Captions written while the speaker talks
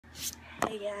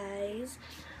Hey guys,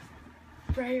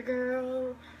 Breyer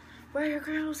Girls,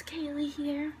 Kaylee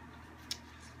here.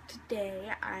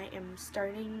 Today I am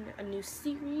starting a new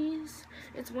series.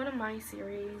 It's one of my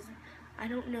series. I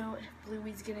don't know if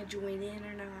Bluey's gonna join in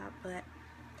or not, but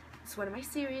it's one of my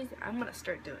series I'm gonna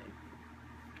start doing.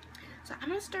 So I'm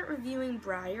gonna start reviewing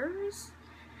Breyers.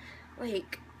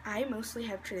 Like, I mostly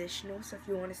have traditionals, so if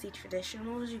you want to see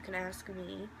traditionals, you can ask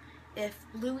me. If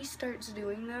Bluey starts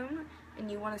doing them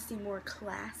and you want to see more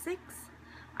classics,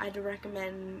 I'd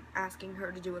recommend asking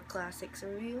her to do a classics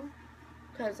review,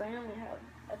 because I only have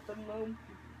at the moment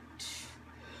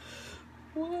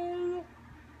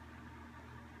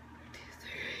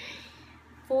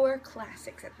 4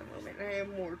 classics at the moment. I have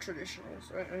more traditionals,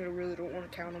 so I really don't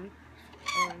want to count them.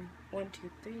 1,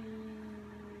 2, 3, 4,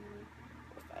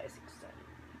 5, 6, 7,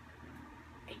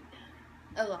 8,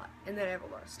 9. A lot, and then I have a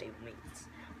lot of stablemates.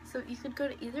 So you could go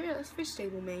to either of us for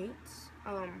stablemates.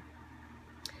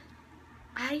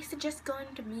 I suggest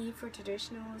going to me for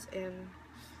traditionals and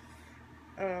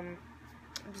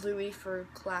Bluey for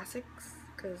classics,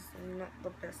 because I'm not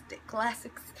the best at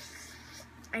classics.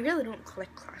 I really don't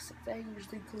collect classics. I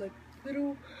usually collect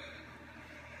little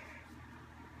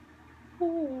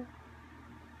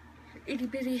itty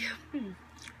bitty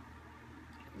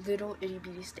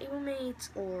stablemates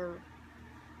or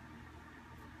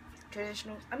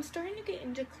traditionals. I'm starting to get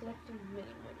into collecting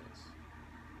mini-minis.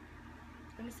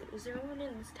 Let me see, is there one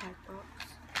in this tag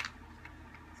box?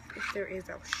 If there is,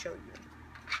 I'll show you.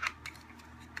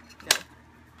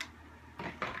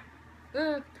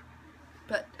 No.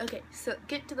 But, okay, so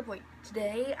get to the point.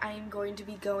 Today, I am going to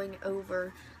be going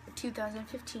over the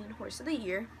 2015 Horse of the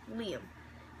Year, Liam.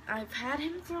 I've had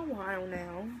him for a while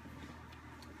now.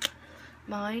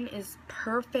 Mine is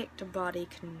perfect body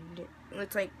condition.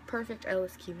 It's like perfect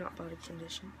LSQ, not body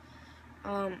condition.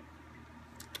 On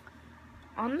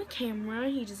the camera,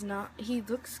 he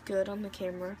looks good on the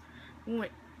camera.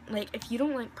 Like, if you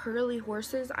don't like pearly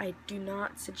horses, I do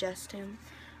not suggest him,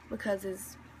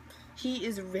 because he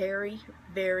is very,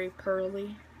 very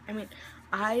pearly. I mean,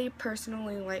 I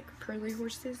personally like pearly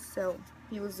horses, so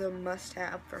he was a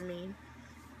must-have for me.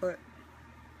 But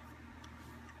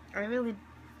I really,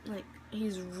 like,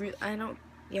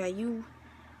 you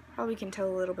probably can tell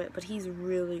a little bit, but he's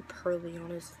really pearly on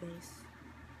his face.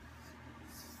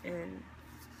 And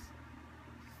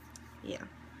yeah.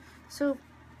 So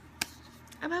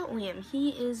about Liam, he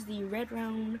is the Red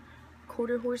Round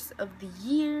Quarter Horse of the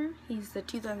Year. He's the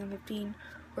 2015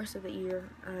 Horse of the Year.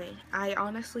 I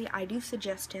honestly do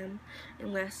suggest him,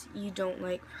 unless you don't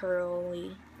like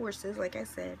pearly horses, like I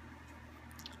said.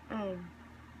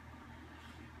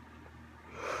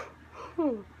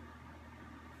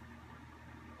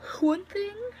 One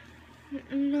thing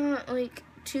I'm not like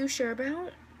too sure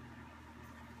about,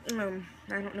 I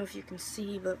don't know if you can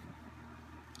see, but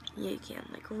yeah, you can.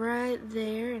 Like right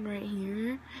there and right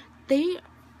here, they're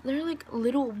like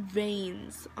little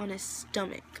veins on his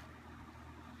stomach.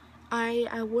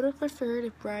 I would have preferred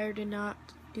if Breyer did not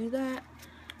do that,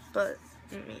 but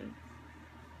I mean,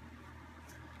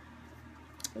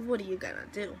 what are you gonna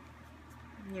do,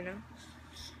 you know?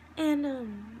 And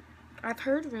I've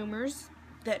heard rumors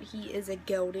that he is a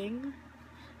gelding,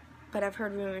 but I've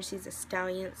heard rumors he's a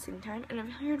stallion at the same time, and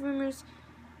I've heard rumors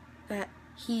that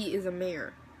he is a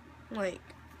mare. Like,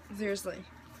 seriously,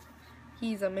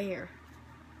 he's a mare.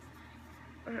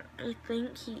 I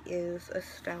think he is a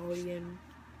stallion.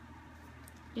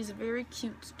 He's a very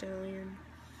cute stallion.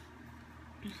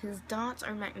 His dots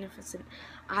are magnificent.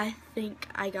 I think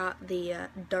I got the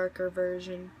darker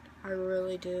version. I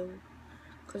really do.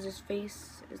 Because his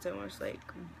face is almost like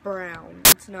brown.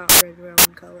 It's not red brown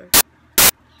color.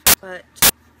 But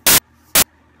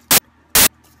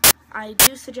I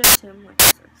do suggest him, like I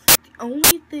said. The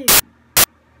only thing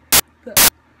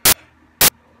that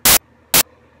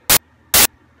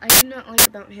I do not like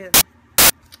about him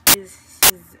is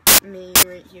his mane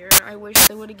right here. I wish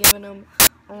they would have given him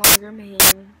a longer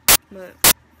mane, but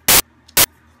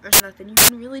there's nothing you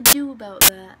can really do about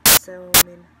that. So, I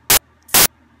mean,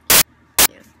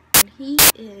 yeah. And he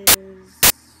is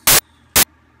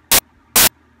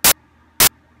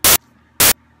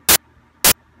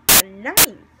the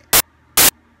 9th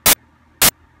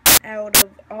out of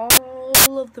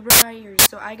all of the Breyers.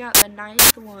 So I got the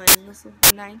 9th one. This is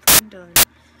the 9th one done.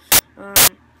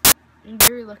 I'm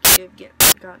very lucky to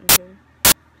have gotten him.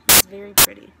 He's very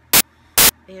pretty.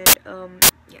 And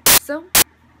yeah. So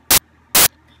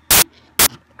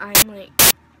I'm like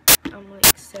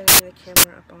setting the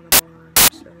camera up on a barn,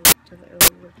 so it doesn't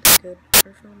really look that good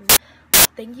for filming. But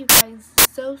thank you guys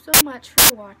so much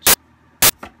for watching.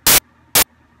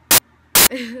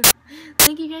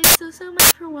 Thank you guys so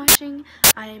much for watching.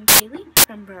 I am Kaylee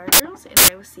from BREYER Girls, and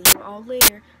I will see you all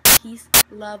later. Peace,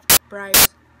 love, Breyers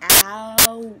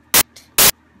out.